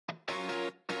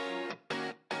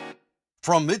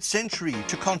From mid-century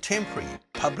to contemporary,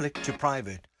 public to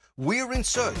private, we're in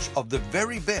search of the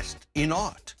very best in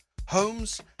art,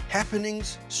 homes,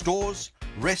 happenings, stores,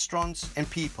 restaurants, and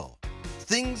people.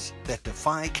 Things that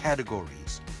defy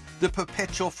categories. The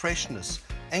perpetual freshness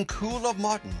and cool of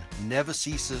modern never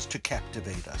ceases to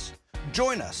captivate us.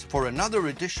 Join us for another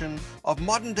edition of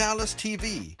Modern Dallas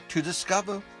TV to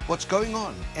discover what's going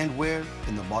on and where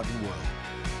in the modern world.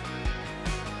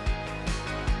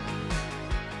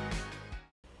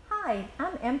 Hi,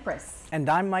 I'm Empress. And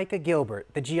I'm Micah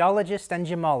Gilbert, the geologist and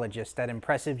gemologist at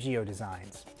Impressive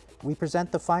Geodesigns. We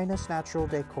present the finest natural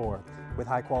decor with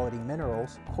high-quality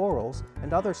minerals, corals,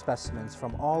 and other specimens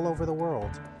from all over the world.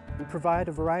 We provide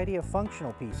a variety of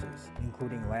functional pieces,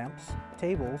 including lamps,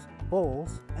 tables,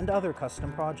 bowls, and other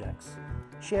custom projects.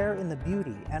 Share in the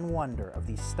beauty and wonder of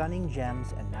these stunning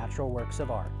gems and natural works of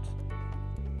art.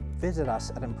 Visit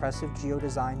us at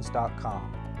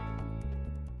ImpressiveGeodesigns.com.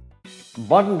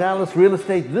 Modern Dallas Real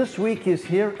Estate this week is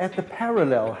here at the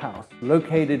Parallel House,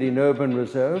 located in Urban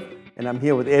Reserve. And I'm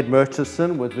here with Ed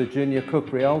Murchison with Virginia Cook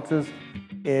Realtors.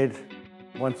 Ed,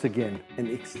 once again, an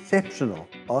exceptional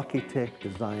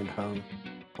architect-designed home.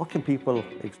 What can people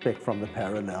expect from the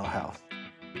Parallel House?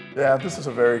 Yeah, this is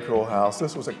a very cool house.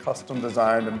 This was a custom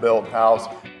designed and built house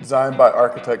designed by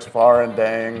architects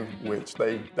FAR+DANG, which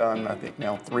they've done, I think,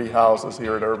 now 3 houses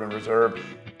here at Urban Reserve.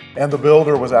 And the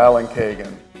builder was Alan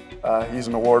Kagan. He's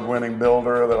an award-winning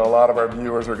builder that a lot of our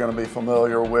viewers are going to be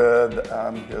familiar with.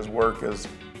 His work is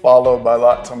followed by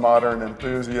lots of modern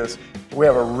enthusiasts. We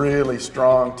have a really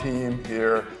strong team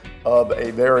here of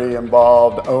a very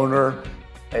involved owner,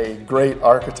 a great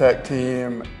architect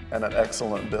team, and an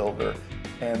excellent builder.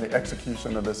 And the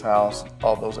execution of this house,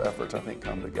 all those efforts, I think,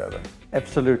 come together.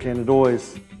 Absolutely, and it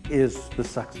always is the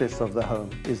success of the home,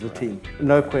 is the team.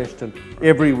 No question.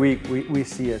 Every week we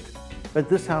see it. But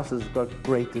this house has got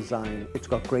great design. It's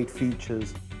got great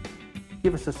features.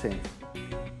 Give us a sense.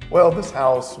 Well, this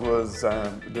house was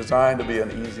designed to be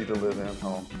an easy-to-live-in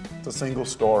home. It's a single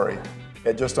story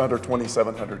at just under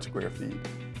 2,700 square feet.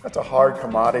 That's a hard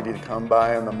commodity to come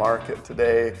by in the market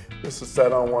today. This is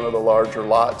set on one of the larger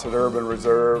lots at Urban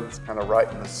Reserve. It's kind of right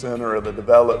in the center of the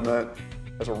development.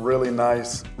 There's a really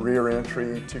nice rear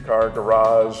entry, 2-car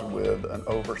garage with an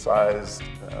oversized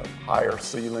higher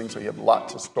ceiling, so you have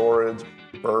lots of storage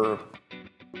for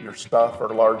your stuff or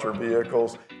larger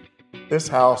vehicles. This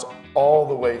house, all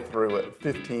the way through it,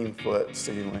 15-foot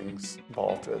ceilings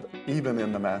vaulted, even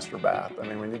in the master bath. I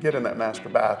mean, when you get in that master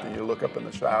bath and you look up in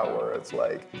the shower, it's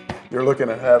like you're looking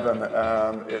at heaven.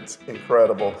 It's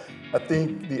incredible. I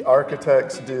think the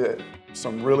architects did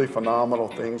some really phenomenal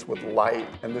things with light,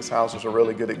 and this house is a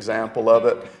really good example of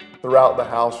it. Throughout the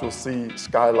house, you'll see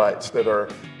skylights that are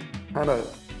kind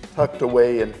of tucked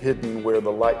away and hidden where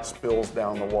the light spills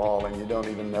down the wall and you don't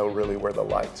even know really where the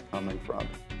light's coming from.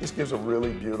 This gives a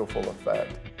really beautiful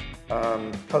effect.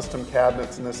 Custom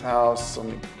cabinets in this house, some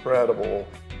incredible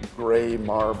gray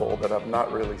marble that I've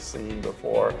not really seen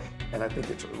before, and I think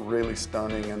it's really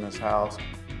stunning in this house.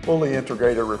 Fully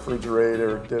integrated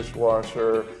refrigerator,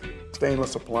 dishwasher,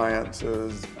 stainless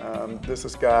appliances. This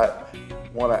has got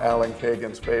one of Alan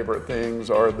Kagan's favorite things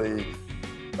are the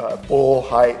full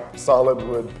height solid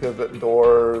wood pivot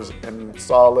doors and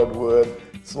solid wood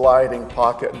sliding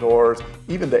pocket doors.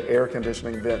 Even the air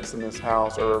conditioning vents in this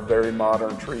house are a very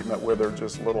modern treatment where they're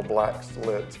just little black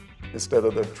slits instead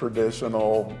of the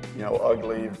traditional,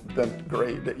 ugly vent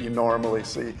grate that you normally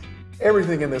see.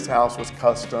 Everything in this house was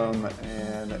custom,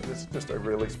 and it's just a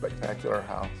really spectacular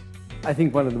house. I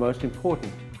think one of the most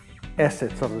important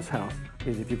assets of this house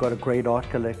is if you've got a great art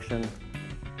collection,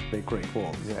 they're great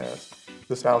walls. Yes.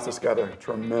 This house has got a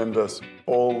tremendous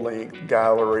full-length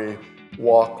gallery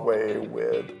walkway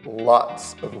with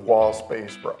lots of wall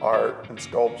space for art and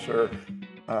sculpture.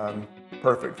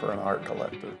 Perfect for an art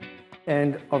collector.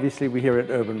 And obviously we're here at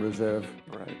Urban Reserve.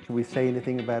 Right. Should we say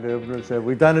anything about Urban Reserve?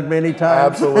 We've done it many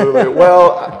times. Absolutely.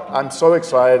 Well, I'm so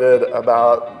excited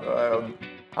about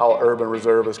how Urban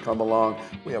Reserve has come along.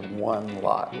 We have 1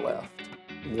 lot left.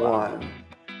 Wow.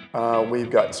 1. We've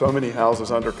got so many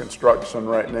houses under construction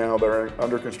right now. They're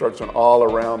under construction all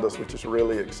around us, which is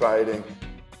really exciting.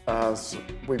 So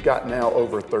we've got now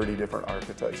over 30 different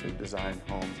architects who design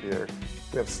homes here.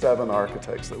 We have 7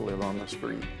 architects that live on the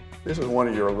street. This is one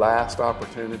of your last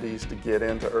opportunities to get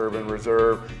into Urban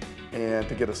Reserve and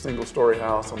to get a single-story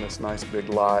house on this nice big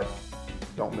lot.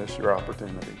 Don't miss your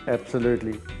opportunity.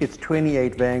 Absolutely. It's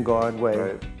 28 Vanguard Way.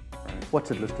 Right. What's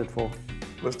it listed for?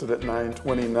 Listed at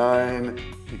 $929.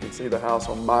 You can see the house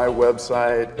on my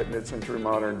website at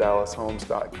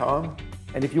midcenturymoderndallashomes.com.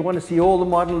 And if you want to see all the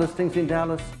modern listings in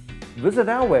Dallas, visit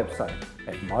our website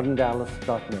at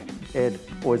moderndallas.net. Ed,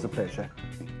 always a pleasure.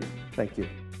 Thank you.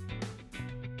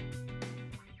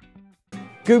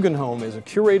 Guggenheim is a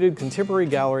curated contemporary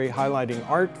gallery highlighting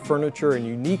art, furniture, and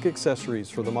unique accessories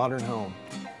for the modern home.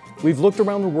 We've looked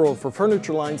around the world for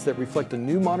furniture lines that reflect a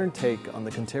new modern take on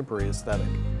the contemporary aesthetic.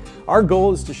 Our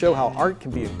goal is to show how art can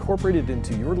be incorporated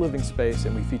into your living space,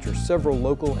 and we feature several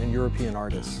local and European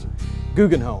artists.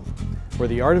 Guggenheim, where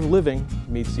the art of living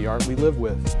meets the art we live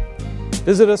with.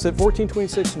 Visit us at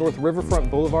 1426 North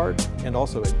Riverfront Boulevard and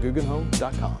also at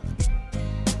guggenheim.com.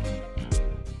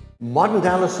 Modern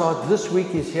Dallas Art this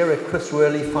week is here at Cris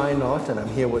Worley Fine Art, and I'm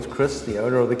here with Cris, the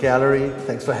owner of the gallery.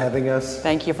 Thanks for having us.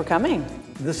 Thank you for coming.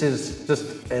 This is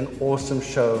just an awesome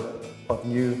show of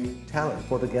new talent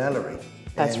for the gallery.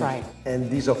 That's right. And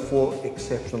these are 4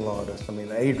 exceptional artists. I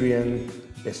mean, Adrian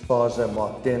Esparza,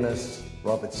 Mark Dennis,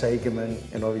 Robert Sagerman,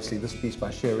 and obviously this piece by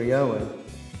Sherry Owen.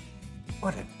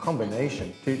 What a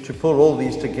combination. To pull all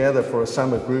these together for a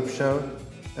summer group show,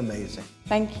 amazing.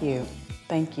 Thank you.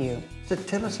 Thank you. So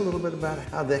tell us a little bit about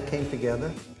how that came together.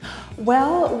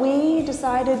 Well, we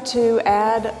decided to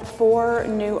add 4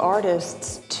 new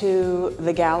artists to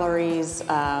the gallery's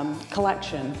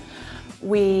collection.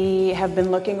 We have been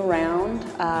looking around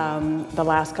the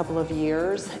last couple of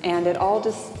years, and it all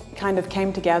just kind of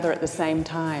came together at the same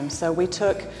time. So we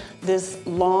took this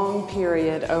long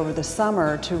period over the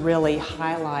summer to really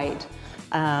highlight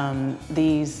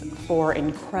these 4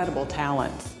 incredible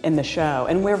talents in the show,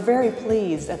 and we're very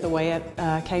pleased at the way it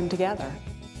came together.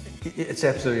 It's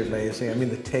absolutely amazing. I mean,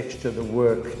 the texture, the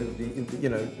work, you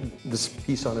know, this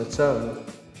piece on its own,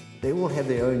 they all have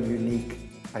their own unique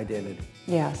identity.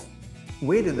 Yes.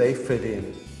 Where do they fit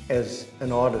in as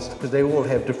an artist? Because they all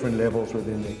have different levels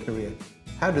within their career.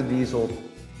 How do these all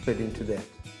fit into that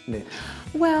niche?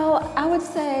 Well, I would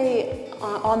say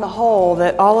on the whole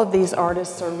that all of these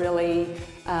artists are really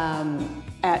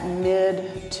at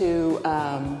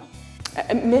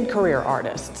mid-career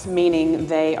artists, meaning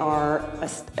they are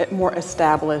more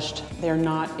established, they're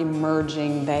not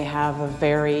emerging, they have a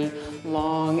very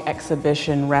long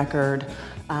exhibition record,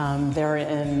 they're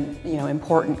in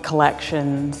important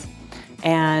collections,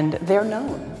 and they're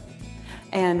known.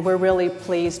 And we're really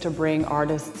pleased to bring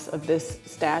artists of this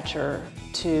stature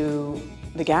to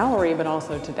the gallery, but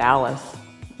also to Dallas.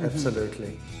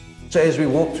 Absolutely. So as we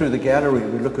walk through the gallery,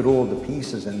 we look at all the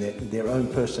pieces and their own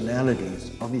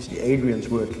personalities. Obviously, Adrian's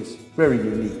work is very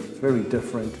unique, very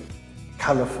different,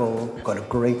 colorful, got a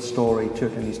great story to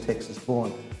it, and he's Texas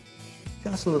born.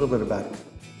 Tell us a little bit about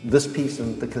this piece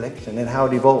and the collection and how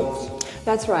it evolves.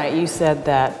 That's right. You said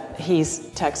that he's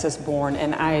Texas born,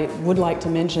 and I would like to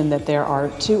mention that there are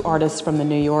 2 artists from the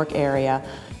New York area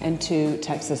and 2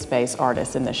 Texas-based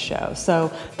artists in this show.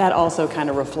 So that also kind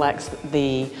of reflects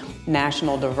the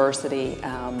national diversity,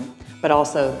 but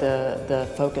also the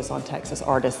focus on Texas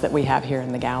artists that we have here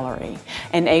in the gallery.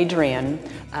 And Adrian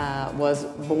was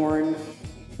born,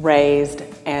 raised,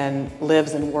 and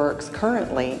lives and works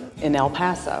currently in El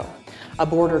Paso, a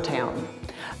border town.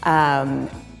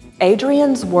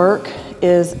 Adrian's work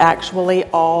is actually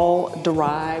all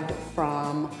derived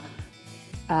from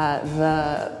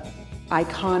the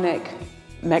iconic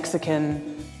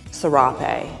Mexican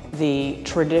serape, the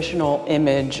traditional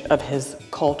image of his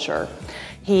culture.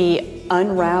 He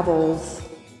unravels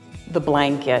the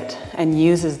blanket and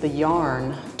uses the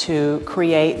yarn to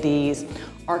create these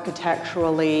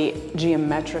architecturally,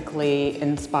 geometrically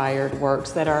inspired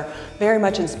works that are very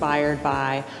much inspired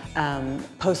by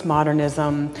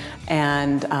postmodernism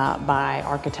and by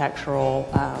architectural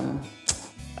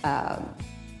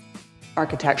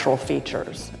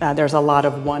features. There's a lot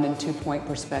of 1- and 2-point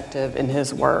perspective in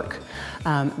his work.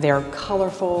 They're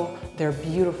colorful, they're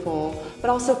beautiful, but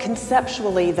also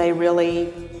conceptually they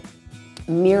really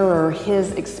mirror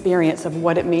his experience of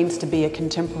what it means to be a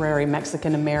contemporary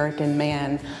Mexican-American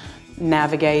man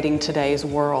navigating today's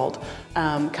world,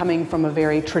 coming from a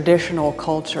very traditional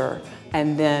culture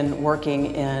and then working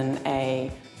in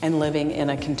and living in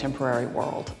a contemporary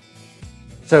world.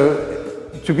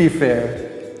 So, to be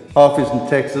fair, half is in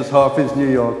Texas, half is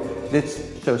New York.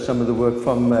 Let's show some of the work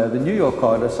from the New York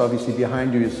artists. Obviously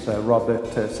behind you is Robert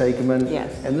Sagerman.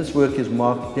 Yes. And this work is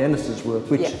Mark Dennis's work,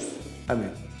 which, yes. I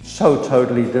mean, so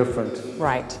totally different.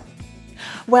 Right.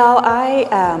 Well,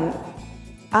 I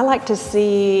like to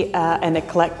see an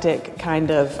eclectic kind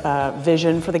of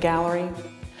vision for the gallery.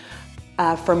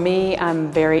 For me,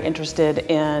 I'm very interested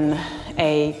in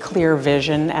a clear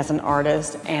vision as an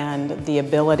artist and the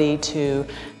ability to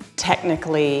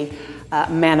technically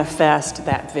manifest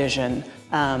that vision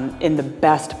in the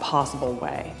best possible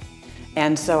way.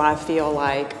 And so I feel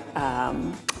like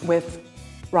with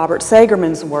Robert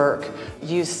Sagerman's work,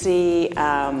 you see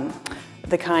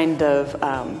the kind of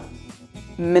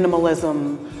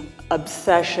minimalism,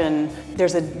 obsession.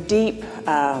 There's a deep,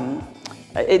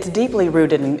 it's deeply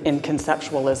rooted in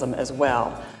conceptualism as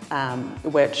well,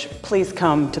 which please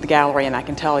come to the gallery and I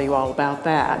can tell you all about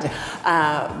that.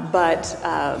 But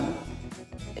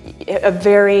a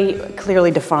very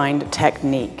clearly defined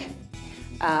technique.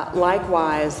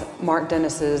 Likewise, Mark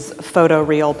Dennis's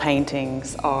photoreal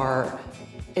paintings are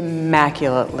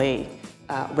immaculately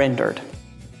rendered.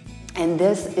 And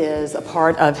this is a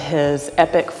part of his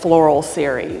epic floral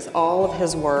series. All of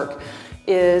his work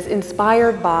is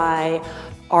inspired by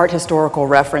art historical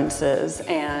references,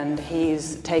 and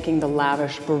he's taking the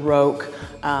lavish Baroque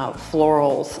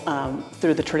florals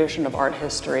through the tradition of art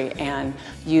history and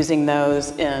using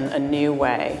those in a new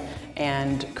way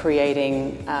and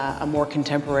creating a more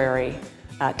contemporary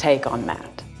take on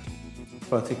that.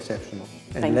 Both exceptional.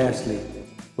 And Thank you. lastly,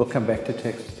 we'll come back to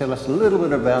text. Tell us a little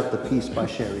bit about the piece by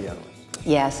Sherry Owens.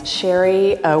 Yes,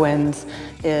 Sherry Owens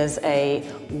is a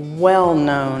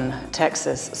well-known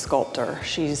Texas sculptor.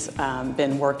 She's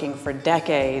been working for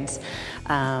decades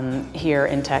here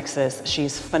in Texas.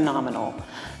 She's phenomenal.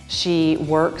 She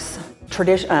works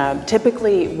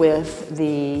typically with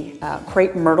the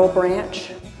crepe myrtle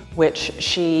branch, which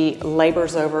she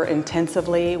labors over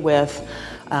intensively with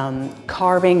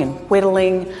carving and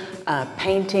whittling,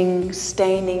 painting,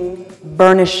 staining,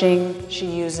 burnishing. She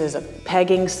uses a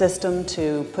pegging system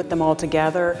to put them all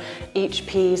together. Each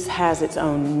piece has its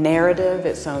own narrative,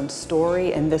 its own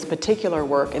story, and this particular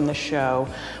work in the show,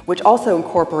 which also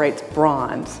incorporates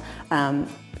bronze.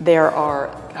 There are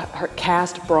her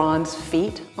cast bronze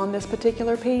feet on this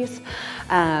particular piece.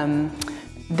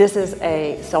 This is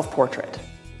a self-portrait,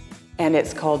 and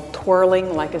it's called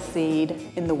Twirling Like a Seed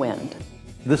in the Wind.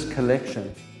 This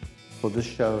collection for this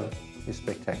show is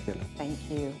spectacular. Thank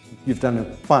you. You've done a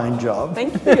fine job.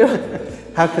 Thank you.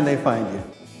 How can they find you?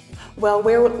 Well,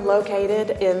 we're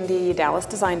located in the Dallas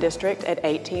Design District at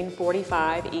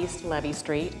 1845 East Levee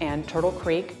Street, and Turtle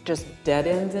Creek just dead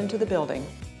ends into the building.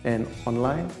 And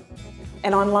online?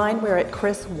 And online, we're at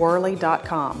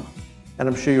CrisWorley.com. And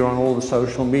I'm sure you're on all the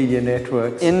social media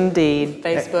networks. Indeed.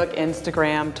 Facebook,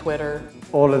 Instagram, Twitter.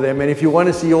 All of them. And if you want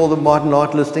to see all the modern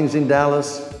art listings in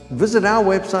Dallas, visit our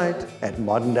website at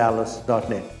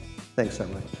moderndallas.net. Thanks so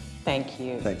much. Thank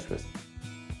you. Thanks, Chris.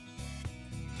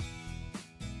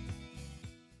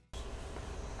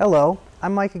 Hello,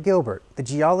 I'm Micah Gilbert, the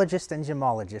geologist and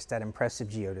gemologist at Impressive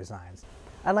Geodesigns.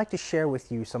 I'd like to share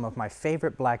with you some of my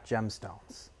favorite black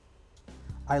gemstones.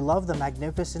 I love the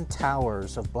magnificent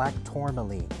towers of black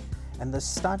tourmaline and the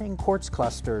stunning quartz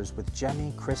clusters with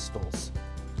gemmy crystals.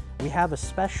 We have a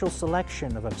special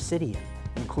selection of obsidian,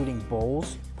 including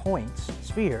bowls, points,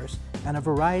 spheres, and a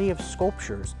variety of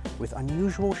sculptures with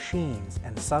unusual sheens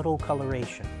and subtle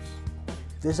colorations.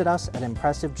 Visit us at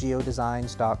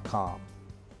ImpressiveGeodesigns.com.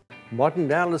 Modern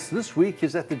Dallas this week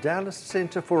is at the Dallas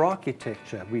Center for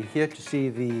Architecture. We're here to see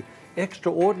the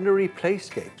extraordinary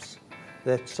Playscapes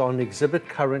that's on exhibit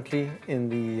currently in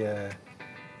the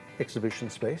exhibition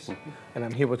space. And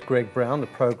I'm here with Greg Brown, the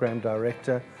program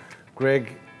director.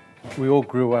 Greg, we all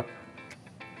grew up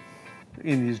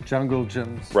in these jungle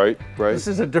gyms. Right, right. This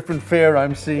is a different fare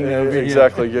I'm seeing over here.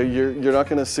 Exactly. You're not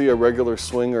going to see a regular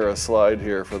swing or a slide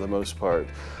here for the most part.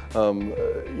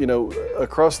 You know,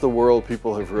 across the world,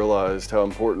 people have realized how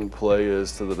important play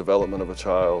is to the development of a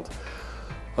child.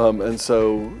 And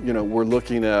so, you know, we're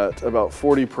looking at about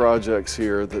 40 projects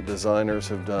here that designers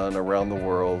have done around the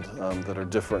world that are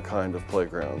different kind of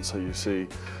playgrounds. So you see,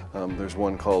 there's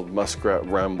one called Muskrat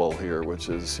Ramble here, which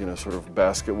is, you know, sort of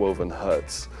basket woven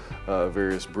huts,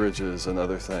 various bridges and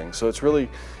other things. So it's really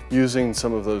using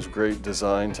some of those great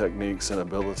design techniques and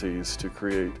abilities to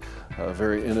create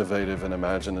very innovative and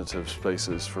imaginative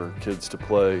spaces for kids to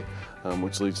play,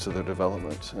 which leads to their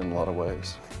development in a lot of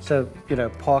ways. So, you know,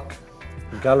 Park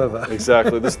Gulliver.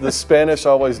 Exactly. The Spanish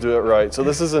always do it right. So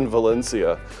this is in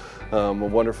Valencia, a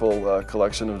wonderful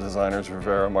collection of designers,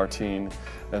 Rivera, Martin,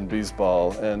 and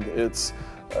Bisbal, and it's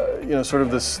you know, sort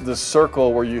of this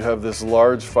circle where you have this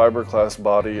large fiberglass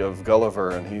body of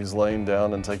Gulliver, and he's laying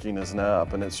down and taking his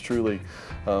nap, and it's truly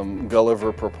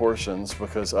Gulliver proportions,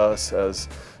 because us as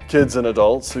kids and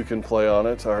adults who can play on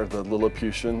it are the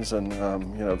Lilliputians and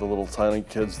you know, the little tiny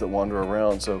kids that wander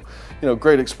around. So, you know,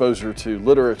 great exposure to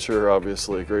literature,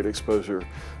 obviously, great exposure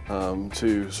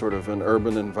to sort of an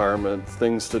urban environment,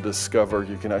 things to discover.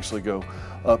 You can actually go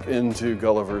up into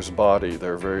Gulliver's body.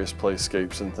 There are various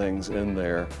playscapes and things in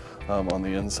there on the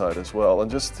inside as well. And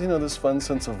just, this fun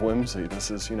sense of whimsy. This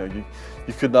is, you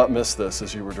could not miss this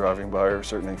as you were driving by or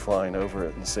certainly flying over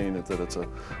it and seeing it, that it's a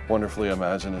wonderfully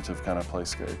imaginative kind of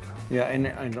playscape. Yeah, and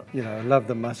I love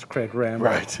the muskrat ramble.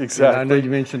 Right, exactly. I know you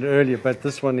mentioned earlier, but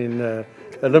this one in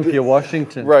Olympia,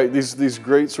 Washington. Right, these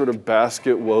great sort of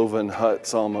basket woven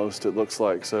huts almost, it looks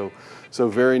like. So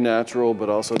very natural, but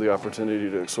also the opportunity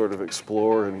to sort of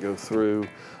explore and go through.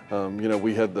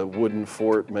 We had the wooden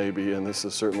fort maybe, and this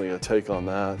is certainly a take on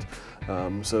that.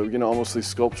 So almost these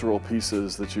sculptural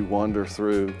pieces that you wander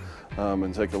through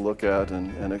and take a look at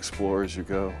and explore as you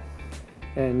go.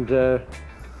 And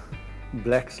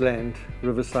Blacksland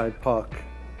Riverside Park.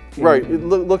 Right, it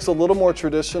looks a little more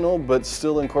traditional, but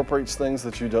still incorporates things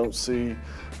that you don't see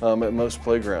at most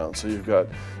playgrounds. So you've got,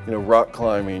 rock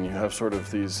climbing. You have sort of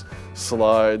these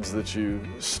slides that you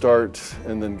start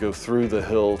and then go through the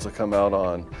hill to come out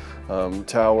on,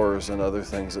 towers and other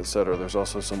things, etc. There's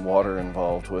also some water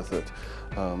involved with it.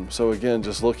 So again,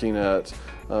 just looking at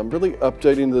really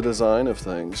updating the design of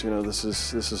things. This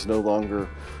is no longer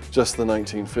just the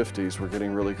 1950s. We're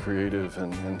getting really creative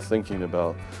and thinking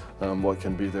about what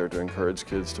can be there to encourage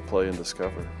kids to play and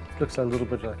discover. Looks a little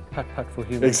bit like putt-putt for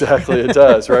humans. Exactly, it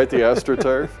does, right? The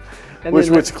AstroTurf.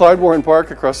 which Clyde Warren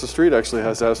Park across the street actually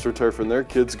has AstroTurf in their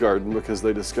kids' garden, because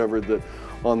they discovered that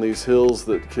on these hills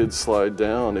that kids slide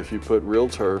down, if you put real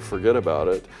turf, forget about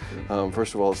it.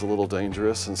 First of all, it's a little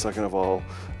dangerous, and second of all,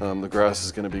 the grass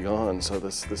is going to be gone. So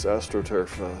this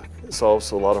AstroTurf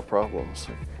solves a lot of problems.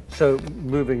 So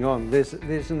moving on, there's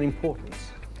an importance.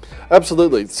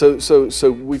 Absolutely.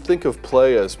 So we think of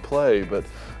play as play, but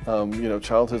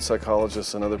childhood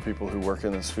psychologists and other people who work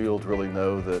in this field really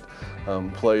know that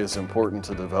play is important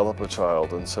to develop a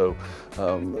child. And so,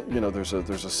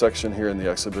 there's a section here in the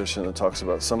exhibition that talks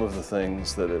about some of the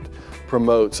things that it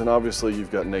promotes. And obviously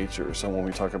you've got nature. So when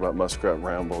we talk about muskrat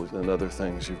ramble and other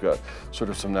things, you've got sort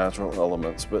of some natural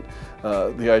elements. But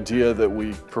the idea that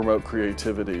we promote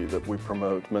creativity, that we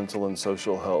promote mental and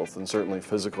social health, and certainly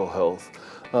physical health,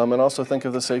 and also think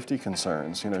of the safety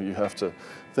concerns. You have to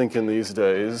think in these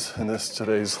days, in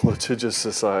today's litigious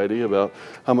society, about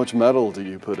how much metal do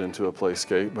you put into a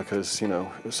playscape, because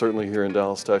certainly here in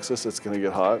Dallas, Texas, it's going to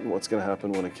get hot, and what's going to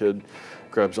happen when a kid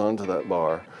grabs onto that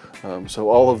bar. So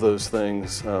all of those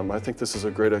things, I think this is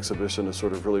a great exhibition to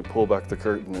sort of really pull back the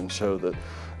curtain and show that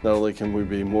not only can we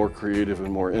be more creative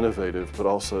and more innovative, but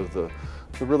also the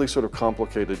really sort of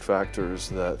complicated factors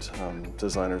that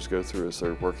designers go through as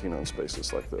they're working on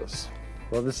spaces like this.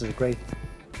 Well, this is a great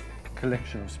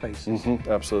collection of spaces.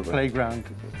 Absolutely. Playground,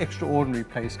 extraordinary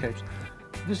playscapes.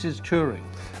 This is touring.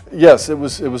 Yes, it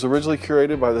was originally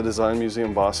curated by the Design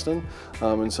Museum Boston,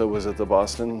 and so it was at the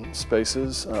Boston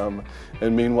spaces.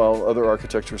 And meanwhile, other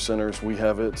architecture centers, we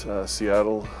have it.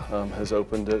 Seattle has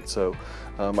opened it, so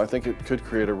I think it could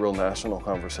create a real national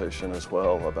conversation as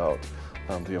well about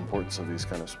the importance of these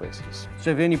kind of spaces. So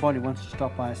if anybody wants to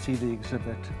stop by and see the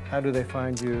exhibit, how do they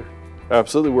find you?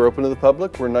 Absolutely, we're open to the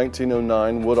public. We're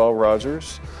 1909 Woodall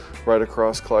Rogers, right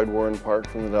across Clyde Warren Park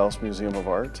from the Dallas Museum of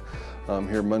Art.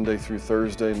 Here Monday through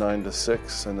Thursday, 9 to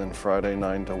 6, and then Friday,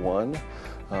 9 to 1.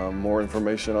 More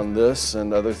information on this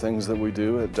and other things that we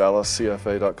do at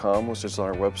dallascfa.com, which is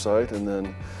our website. And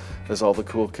then, as all the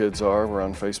cool kids are, we're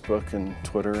on Facebook and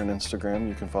Twitter and Instagram.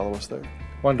 You can follow us there.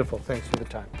 Wonderful. Thanks for the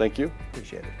time. Thank you.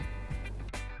 Appreciate it.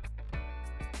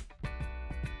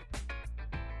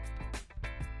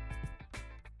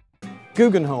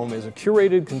 Guggenheim is a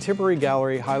curated contemporary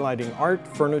gallery highlighting art,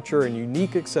 furniture, and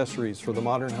unique accessories for the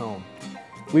modern home.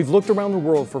 We've looked around the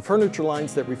world for furniture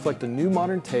lines that reflect a new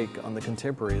modern take on the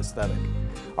contemporary aesthetic.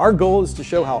 Our goal is to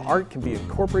show how art can be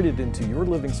incorporated into your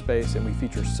living space, and we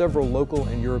feature several local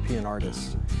and European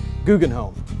artists.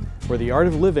 Guggenheim, where the art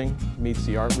of living meets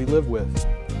the art we live with.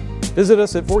 Visit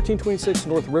us at 1426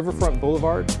 North Riverfront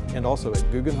Boulevard and also at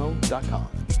guggenheim.com.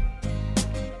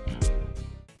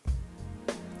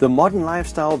 The modern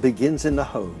lifestyle begins in the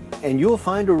home, and you'll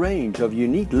find a range of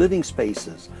unique living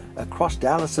spaces across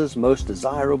Dallas's most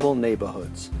desirable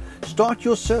neighborhoods. Start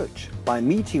your search by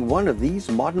meeting one of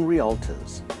these modern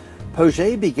realtors.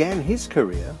 Poget began his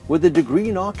career with a degree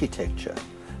in architecture,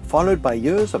 followed by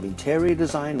years of interior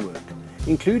design work,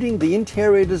 including the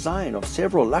interior design of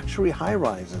several luxury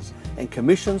high-rises and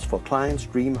commissions for clients'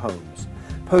 dream homes.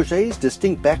 Poget's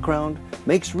distinct background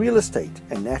makes real estate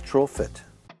a natural fit.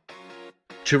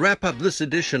 To wrap up this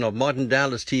edition of Modern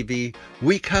Dallas TV,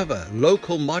 we cover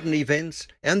local modern events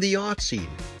and the art scene.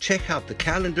 Check out the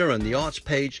calendar and the arts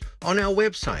page on our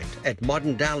website at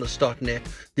moderndallas.net.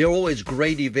 There are always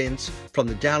great events from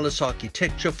the Dallas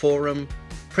Architecture Forum,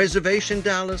 Preservation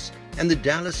Dallas, and the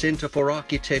Dallas Center for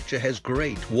Architecture has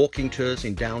great walking tours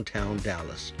in downtown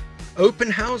Dallas.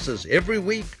 Open houses every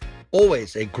week,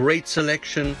 always a great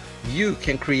selection. You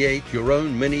can create your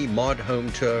own mini mod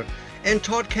home tour. And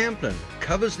Todd Camplin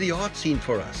covers the art scene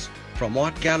for us, from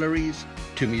art galleries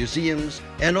to museums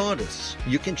and artists.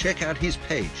 You can check out his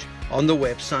page on the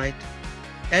website.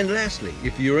 And lastly,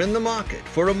 if you're in the market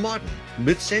for a modern,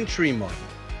 mid-century modern,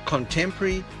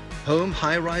 contemporary, home,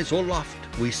 high-rise or loft,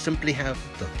 we simply have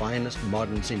the finest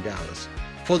moderns in Dallas.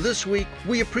 For this week,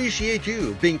 we appreciate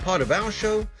you being part of our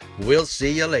show. We'll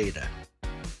see you later.